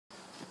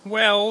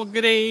Well,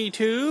 g'day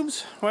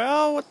tubes.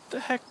 Well, what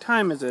the heck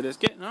time is it? It's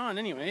getting on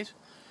anyways.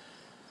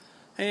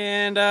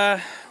 And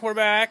we're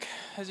back.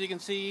 As you can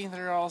see,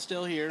 they're all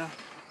still here.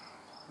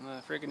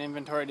 The freaking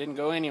inventory didn't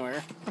go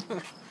anywhere.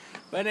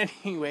 But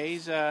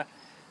anyways,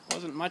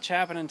 wasn't much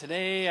happening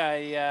today.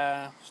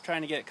 I was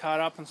trying to get caught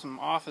up on some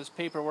office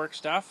paperwork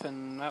stuff,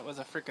 and that was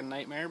a freaking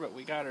nightmare, but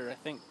we got her, I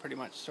think, pretty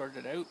much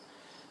sorted out.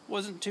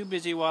 Wasn't too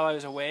busy while I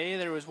was away.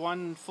 There was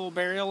one full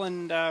burial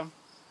and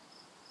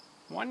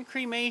one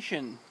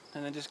cremation,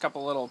 and then just a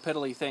couple little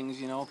piddly things,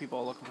 you know,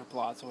 people looking for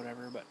plots or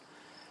whatever. But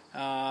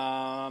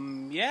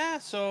yeah,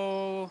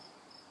 so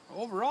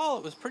overall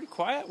it was pretty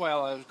quiet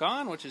while I was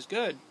gone, which is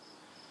good.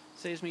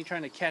 Saves me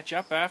trying to catch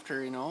up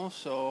after, you know,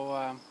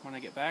 so when I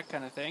get back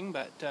kind of thing.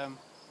 But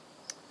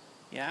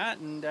yeah,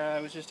 and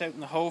I was just out in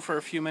the hoe for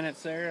a few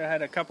minutes there. I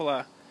had a couple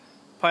of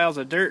piles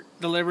of dirt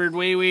delivered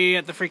way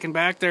at the freaking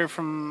back there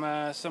from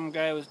some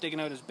guy who was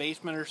digging out his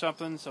basement or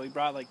something, so he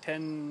brought like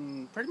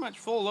 10 pretty much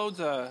full loads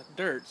of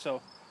dirt,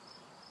 so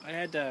I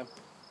had to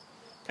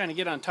kind of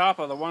get on top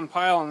of the one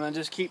pile and then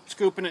just keep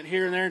scooping it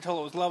here and there until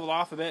it was leveled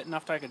off a bit,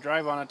 enough that I could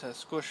drive on it to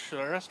squish the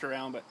rest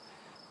around. But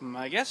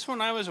I guess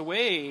when I was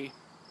away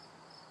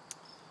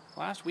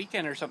last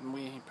weekend or something,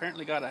 we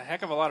apparently got a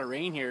heck of a lot of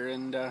rain here,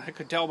 and I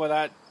could tell by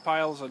that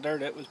piles of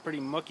dirt it was pretty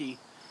mucky.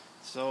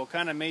 So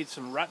kind of made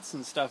some ruts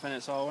and stuff in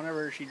it, so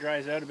whenever she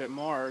dries out a bit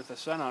more with the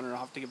sun on her, I'll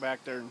have to get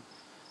back there and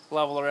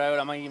level her out.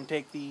 I might even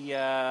take the,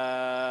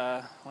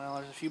 well,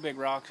 there's a few big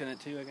rocks in it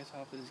too. I guess I'll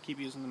have to just keep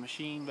using the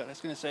machine, but I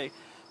was going to say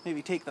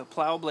maybe take the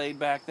plow blade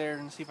back there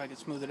and see if I could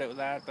smooth it out with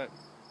that. But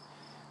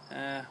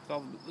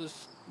well,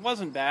 this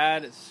wasn't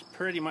bad. It's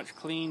pretty much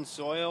clean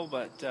soil,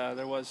 but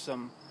there was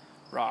some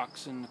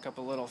rocks and a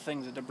couple little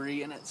things of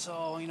debris in it,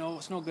 so, you know,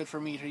 it's no good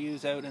for me to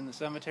use out in the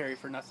cemetery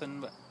for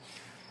nothing. But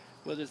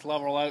we'll just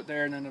level out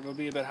there, and then it'll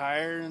be a bit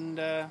higher, and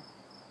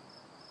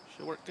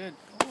should work good.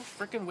 Oh,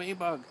 frickin' way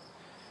bug.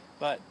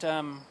 But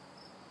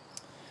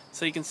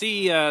so you can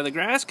see the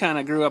grass kind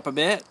of grew up a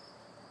bit.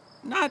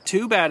 Not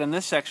too bad in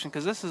this section,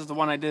 because this is the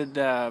one I did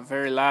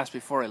very last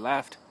before I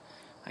left.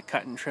 I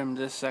cut and trimmed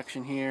this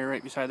section here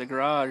right beside the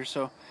garage,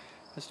 so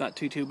it's not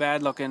too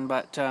bad looking.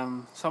 But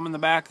some in the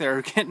back there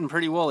are getting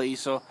pretty woolly,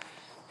 so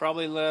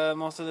probably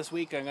most of this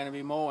week I'm going to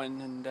be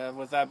mowing, and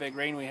with that big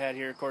rain we had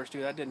here, of course,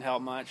 too, that didn't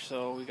help much.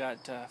 So we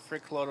got a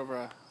frick load of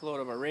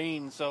a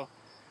rain. So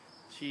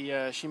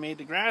she made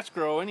the grass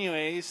grow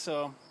anyways.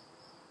 So,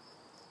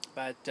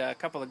 but a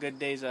couple of good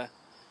days of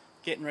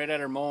getting right at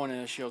her mowing,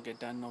 and she'll get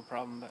done, no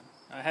problem. But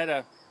I had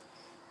a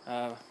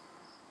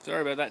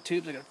sorry about that,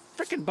 tubes. I got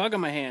a frickin' bug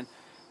on my hand.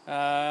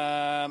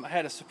 I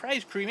had a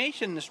surprise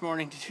cremation this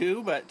morning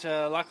too, but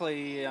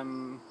luckily,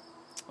 well,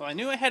 I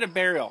knew I had a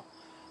burial,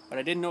 but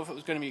I didn't know if it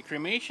was going to be a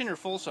cremation or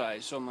full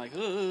size, so I'm like,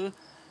 ugh.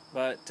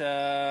 But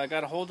I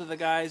got a hold of the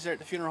guys there at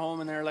the funeral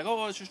home, and they're like,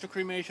 oh, it's just a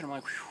cremation. I'm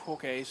like,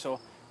 okay. So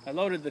I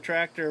loaded the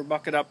tractor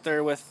bucket up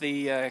there with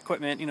the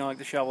equipment, you know, like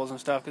the shovels and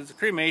stuff, because the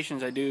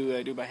cremations I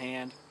do by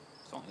hand.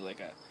 It's only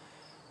like a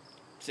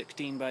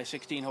 16 by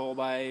 16 hole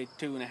by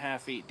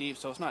 2.5 feet deep,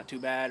 so it's not too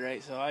bad,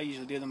 right? So I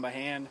usually do them by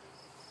hand.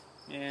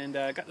 And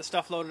got the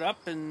stuff loaded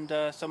up, and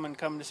someone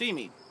come to see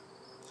me.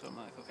 So I'm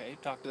like, okay,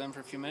 talk to them for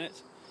a few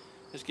minutes.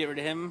 Just get rid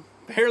of him.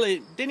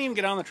 Barely, didn't even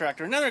get on the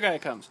tractor. Another guy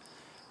comes.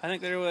 I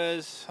think there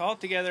was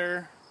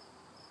altogether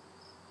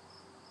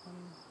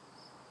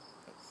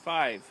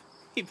 5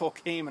 people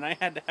came, and I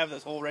had to have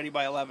this hole ready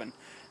by 11.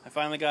 I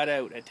finally got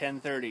out at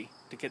 10:30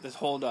 to get this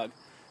hole dug.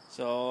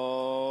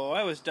 So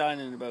I was done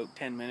in about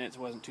 10 minutes.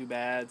 It wasn't too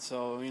bad.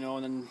 So, you know,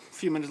 and then a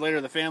few minutes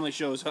later the family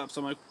shows up.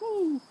 So I'm like,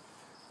 whoo.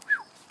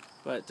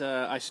 But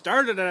I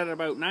started at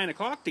about 9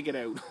 o'clock to get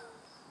out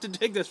to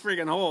dig this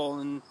friggin' hole,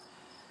 and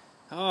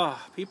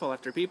oh, people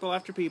after people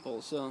after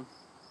people. So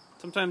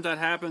sometimes that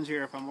happens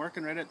here. If I'm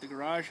working right at the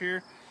garage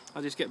here,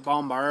 I'll just get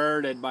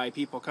bombarded by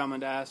people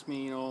coming to ask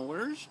me, you know,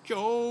 where's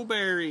Joe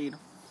buried?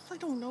 I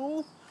don't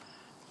know.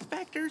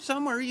 Back there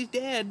somewhere. He's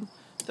dead.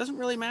 Doesn't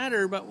really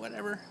matter, but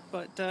whatever.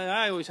 But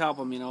I always help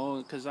them, you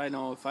know, because I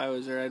know if I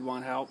was there I'd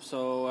want help.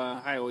 So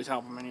I always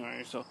help them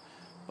anyway. So.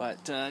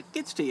 But it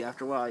gets to you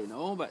after a while, you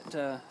know.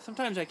 But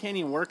sometimes I can't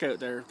even work out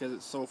there because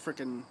it's so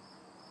freaking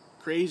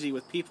crazy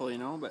with people, you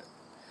know. But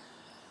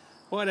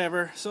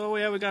whatever. So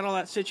yeah, we got all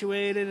that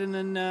situated, and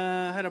then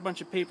had a bunch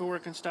of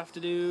paperwork and stuff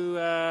to do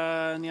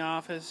in the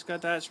office.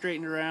 Got that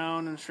straightened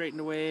around and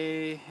straightened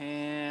away.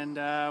 And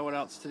what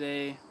else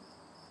today?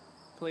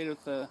 Played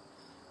with the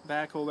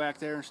backhoe back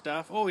there and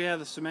stuff. Oh yeah,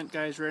 the cement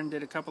guys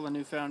did a couple of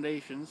new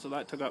foundations, so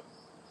that took up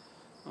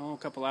a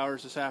couple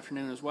hours this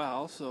afternoon as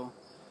well. So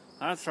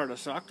that sort of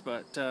sucked,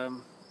 but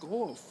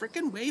oh,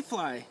 frickin'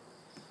 wayfly!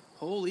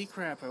 Holy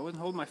crap! I wasn't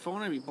holding my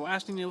phone. I'd be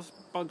blasting you with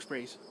bug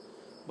sprays.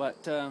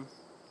 But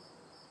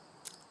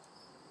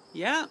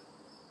yeah,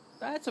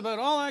 that's about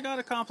all I got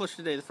accomplished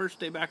today. The first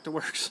day back to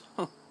work.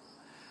 So,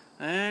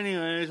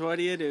 anyways, what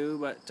do you do?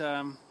 But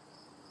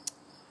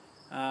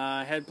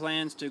I had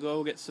plans to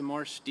go get some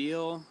more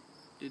steel.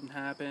 Didn't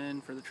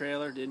happen for the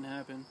trailer. Didn't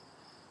happen.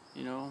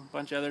 You know, a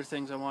bunch of other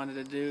things I wanted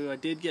to do. I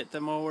did get the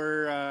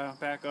mower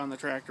back on the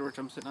tractor, which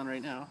I'm sitting on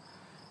right now.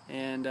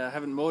 And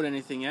haven't mowed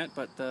anything yet,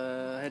 but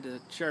I had to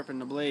sharpen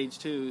the blades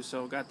too,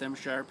 so got them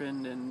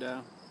sharpened, and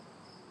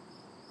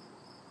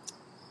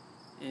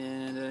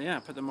yeah,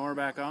 put the mower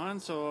back on.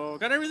 So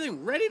got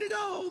everything ready to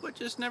go, but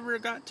just never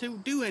got to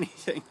do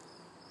anything.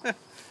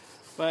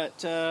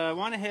 But I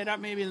want to head up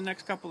maybe in the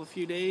next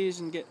few days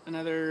and get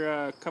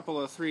another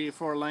couple of 3 to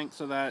 4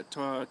 lengths of that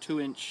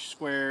 2-inch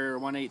square,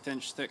 1/8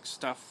 inch thick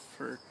stuff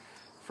for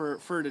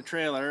the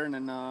trailer, and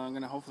then I'm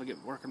gonna hopefully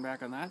get working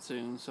back on that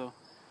soon. So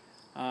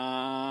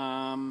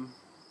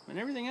and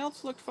everything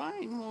else looked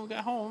fine when we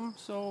got home.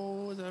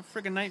 So it was a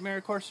friggin' nightmare,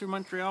 of course, through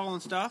Montreal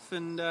and stuff.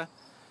 And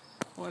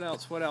what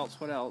else?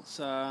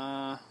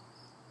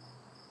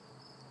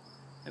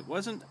 It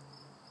wasn't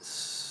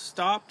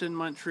stopped in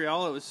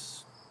Montreal. It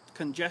was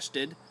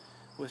congested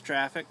with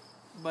traffic,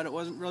 but it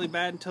wasn't really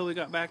bad until we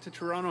got back to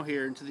Toronto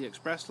here, into the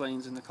express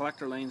lanes and the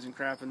collector lanes and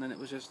crap, and then it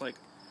was just like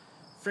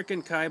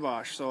frickin'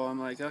 kibosh. So I'm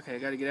like, okay, I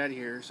gotta get out of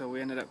here. So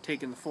we ended up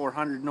taking the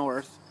 400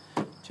 north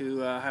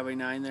to Highway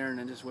 9 there, and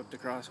then just whipped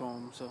across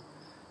home. So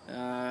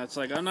it's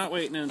like I'm not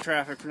waiting in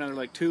traffic for another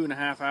like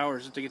 2.5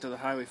 hours just to get to the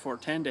Highway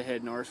 410 to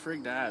head north.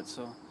 Frig that.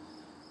 So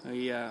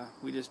we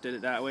just did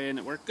it that way, and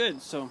it worked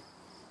good. So,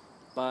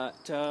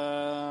 but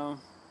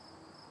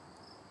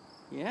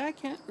yeah, I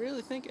can't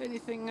really think of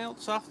anything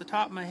else off the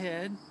top of my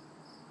head.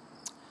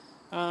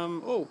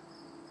 Oh,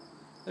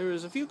 there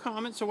was a few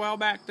comments a while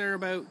back there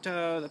about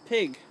the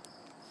pig.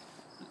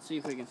 Let's see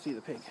if we can see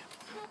the pig.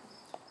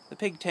 The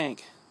pig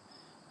tank.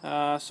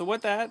 So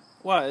what that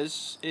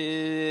was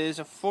is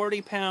a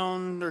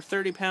 40-pound or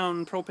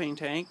 30-pound propane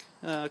tank,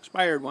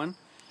 expired one.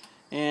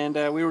 And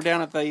we were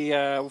down at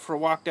the for a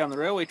walk down the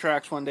railway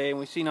tracks one day, and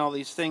we seen all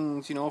these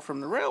things, you know,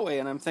 from the railway,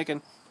 and I'm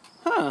thinking,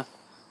 huh.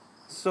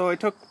 So I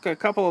took a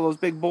couple of those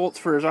big bolts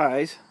for his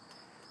eyes.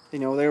 You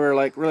know, they were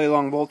like really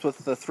long bolts with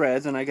the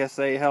threads, and I guess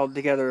they held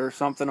together or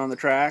something on the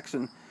tracks,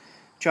 and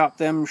chopped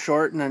them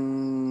short and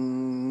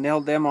then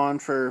nailed them on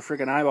for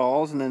friggin'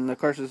 eyeballs. And then of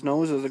course his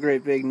nose was a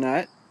great big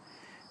nut,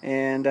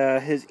 and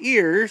his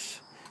ears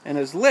and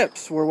his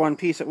lips were one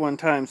piece at one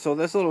time. So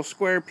this little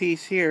square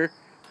piece here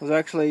was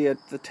actually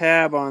at the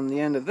tab on the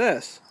end of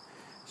this.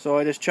 So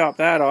I just chopped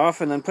that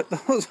off and then put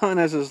those on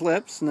as his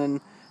lips, and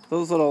then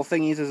those little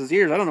thingies as his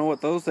ears. I don't know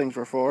what those things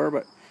were for,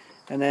 but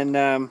and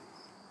then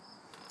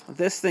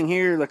this thing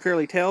here, the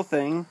curly tail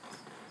thing,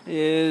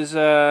 is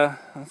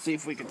let's see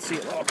if we can see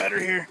it a little better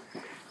here.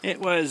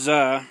 It was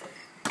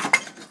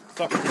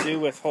something to do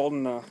with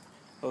holding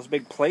those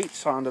big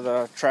plates onto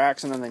the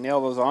tracks, and then they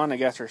nail those on, I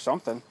guess, or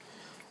something.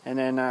 And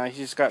then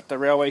he's got the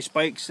railway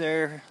spikes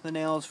there, the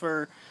nails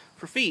for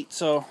feet.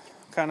 So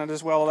kind of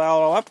just welded that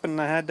all up,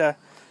 and I had to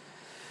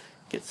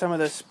get some of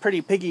this pretty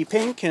piggy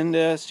pink, and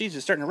geez,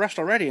 it's starting to rust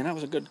already, and that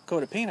was a good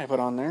coat of paint I put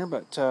on there.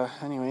 But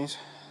anyways,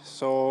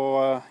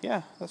 so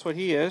yeah, that's what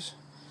he is.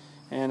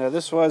 And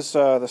this was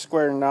the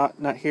square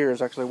nut here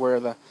is actually where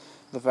the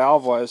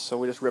valve was, so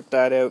we just ripped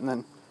that out and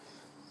then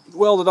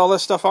welded all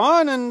this stuff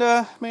on and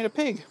made a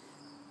pig.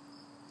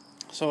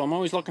 So I'm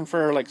always looking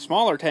for like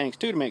smaller tanks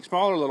too to make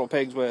smaller little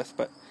pigs with,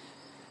 but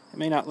it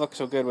may not look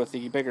so good with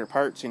the bigger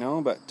parts, you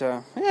know. But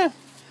yeah.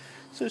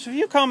 So there's a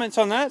few comments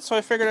on that, so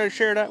I figured I'd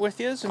share that with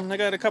you. And I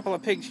got a couple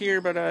of pigs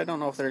here, but I don't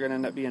know if they're going to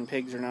end up being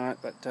pigs or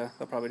not, but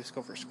they'll probably just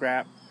go for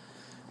scrap.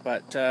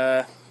 But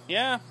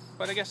yeah,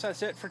 but I guess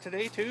that's it for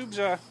today, tubes.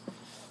 There's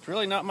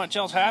really not much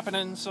else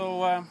happening,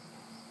 so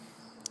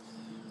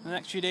the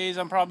next few days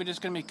I'm probably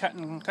just going to be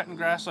cutting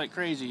grass like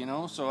crazy, you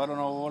know. So I don't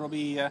know what'll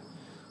be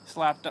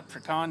slapped up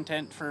for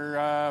content for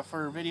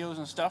videos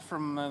and stuff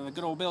from the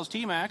good old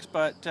BILLSTMAXX,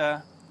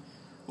 but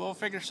we'll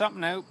figure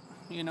something out,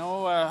 you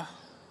know.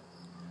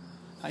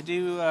 I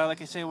do,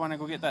 like I say, want to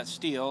go get that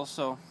steel,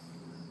 so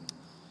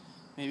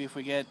maybe if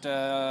we get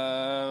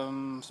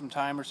some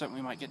time or something,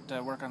 we might get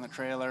to work on the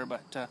trailer.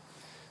 But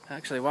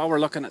actually, while we're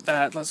looking at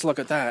that, let's look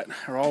at that.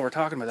 Or while we're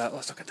talking about that,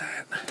 let's look at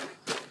that.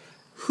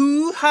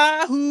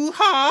 Hoo-ha,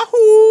 hoo-ha,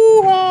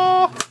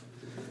 hoo-ha!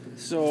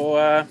 So,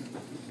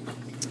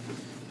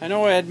 I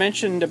know I had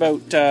mentioned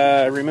about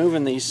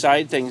removing these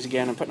side things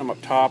again and putting them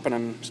up top, and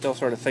I'm still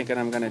sort of thinking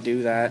I'm going to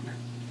do that.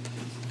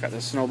 Got the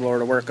snowblower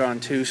to work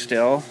on too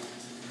still.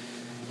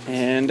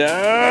 And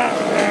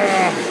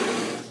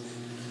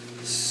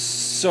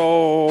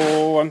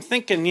so I'm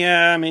thinking,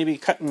 yeah, maybe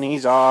cutting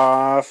these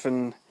off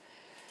and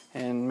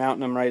mounting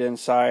them right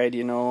inside,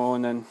 you know,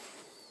 and then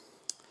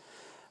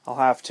I'll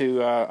have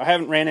to, I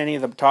haven't ran any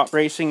of the top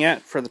bracing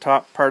yet for the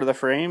top part of the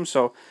frame,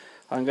 so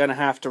I'm going to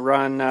have to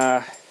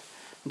run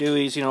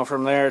Dewey's, you know,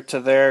 from there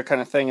to there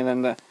kind of thing, and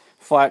then the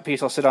flat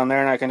piece will sit on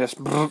there and I can just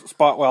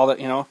spot weld it,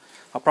 you know.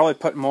 I'll probably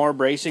put more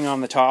bracing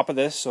on the top of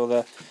this, so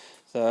the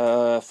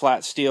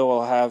flat steel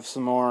will have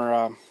some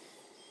more,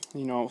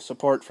 you know,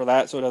 support for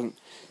that, so it doesn't,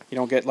 you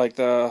don't get like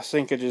the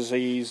sinkages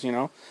these, you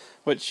know,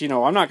 which, you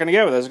know, I'm not going to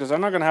get with this because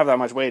I'm not going to have that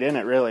much weight in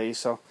it really.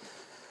 So,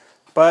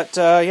 but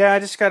yeah, I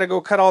just got to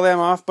go cut all them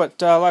off.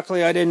 But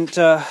luckily I didn't,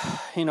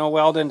 you know,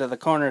 weld into the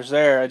corners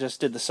there. I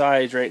just did the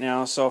sides right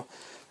now, so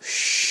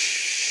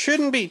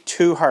shouldn't be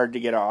too hard to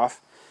get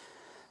off.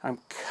 I'm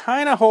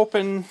kind of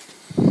hoping,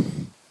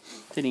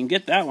 didn't even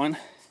get that one.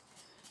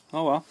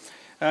 Oh well.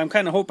 I'm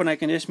kind of hoping I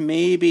can just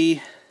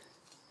maybe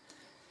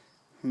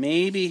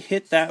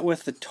hit that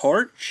with the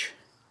torch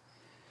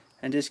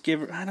and just give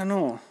her, I don't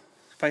know,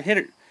 if I hit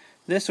it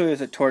this way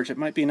with a torch, it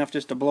might be enough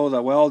just to blow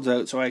the welds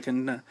out so I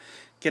can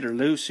get her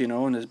loose, you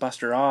know, and just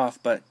bust her off.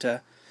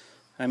 But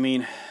I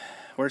mean,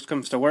 worst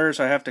comes to worst,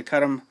 I have to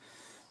cut them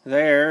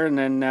there and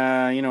then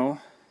you know,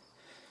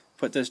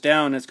 put this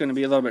down. It's going to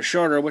be a little bit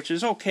shorter, which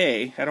is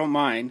okay. I don't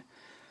mind,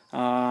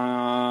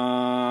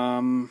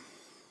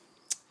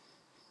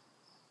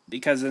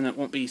 because then it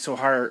won't be so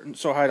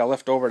high to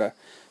lift over to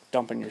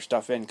dumping your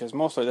stuff in, because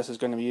mostly this is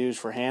going to be used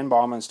for hand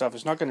bomb and stuff.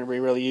 It's not going to be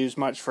really used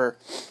much for,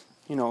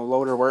 you know,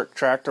 loader work,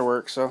 tractor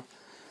work. So,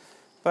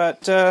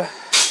 but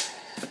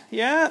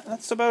yeah,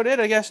 that's about it,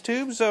 I guess,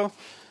 tubes. So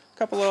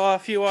a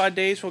few odd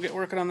days we'll get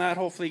working on that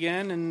hopefully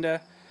again. And I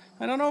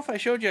don't know if I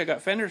showed you I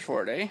got fenders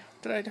for it, eh?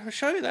 Did I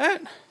show you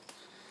that?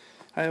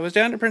 I was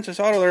down to Princess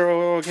Auto there.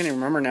 Oh, I can't even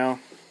remember now.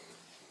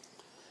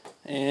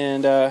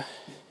 And what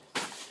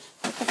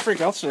the frick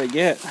else did I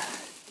get?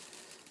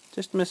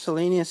 Just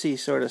miscellaneous-y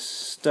sort of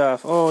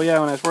stuff. Oh yeah,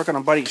 when I was working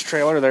on Buddy's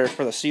trailer there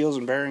for the seals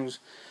and bearings,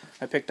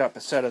 I picked up a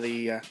set of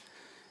the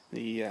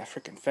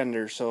frickin'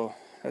 fenders. So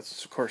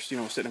that's, of course, you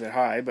know, sitting a bit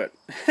high, but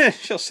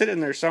she'll sit in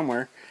there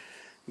somewhere.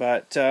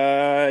 But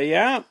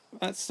yeah,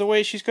 that's the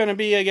way she's going to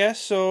be, I guess.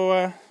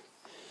 So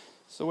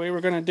it's the way we're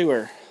going to do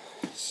her.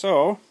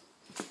 So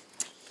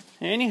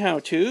anyhow,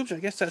 tubes, I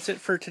guess that's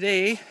it for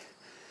today.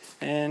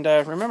 And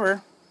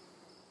remember,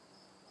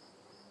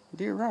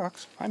 dear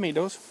rocks, I made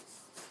those.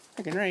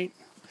 Freaking right.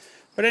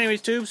 But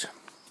anyways, tubes,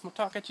 we'll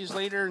talk at you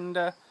later, and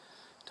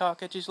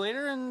talk at you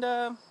later, and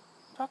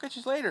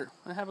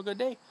have a good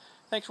day.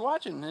 Thanks for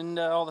watching, and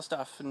all the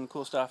stuff, and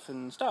cool stuff,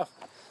 and stuff.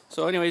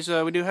 So anyways,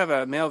 we do have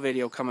a mail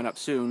video coming up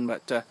soon,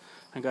 but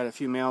I got a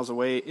few mails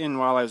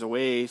while I was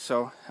away.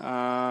 So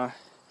I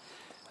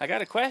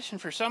got a question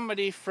for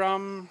somebody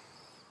from,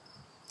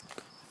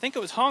 I think it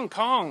was Hong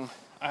Kong.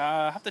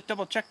 I have to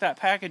double check that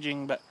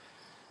packaging, but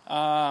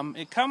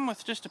it come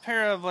with just a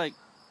pair of like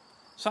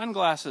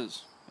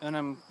sunglasses, and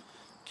I'm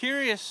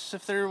curious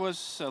if there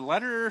was a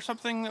letter or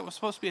something that was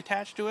supposed to be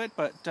attached to it,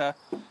 but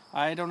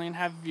I don't even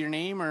have your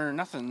name or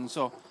nothing.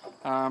 So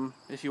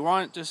if you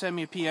want, just send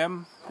me a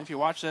PM if you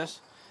watch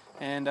this,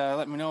 and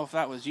let me know if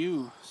that was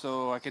you,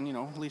 so I can, you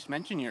know, at least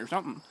mention you or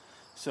something.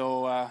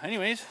 So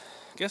anyways,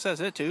 I guess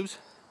that's it, tubes.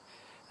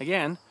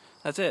 Again,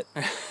 that's it.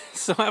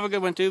 So have a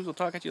good one, tubes. We'll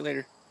talk at you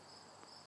later.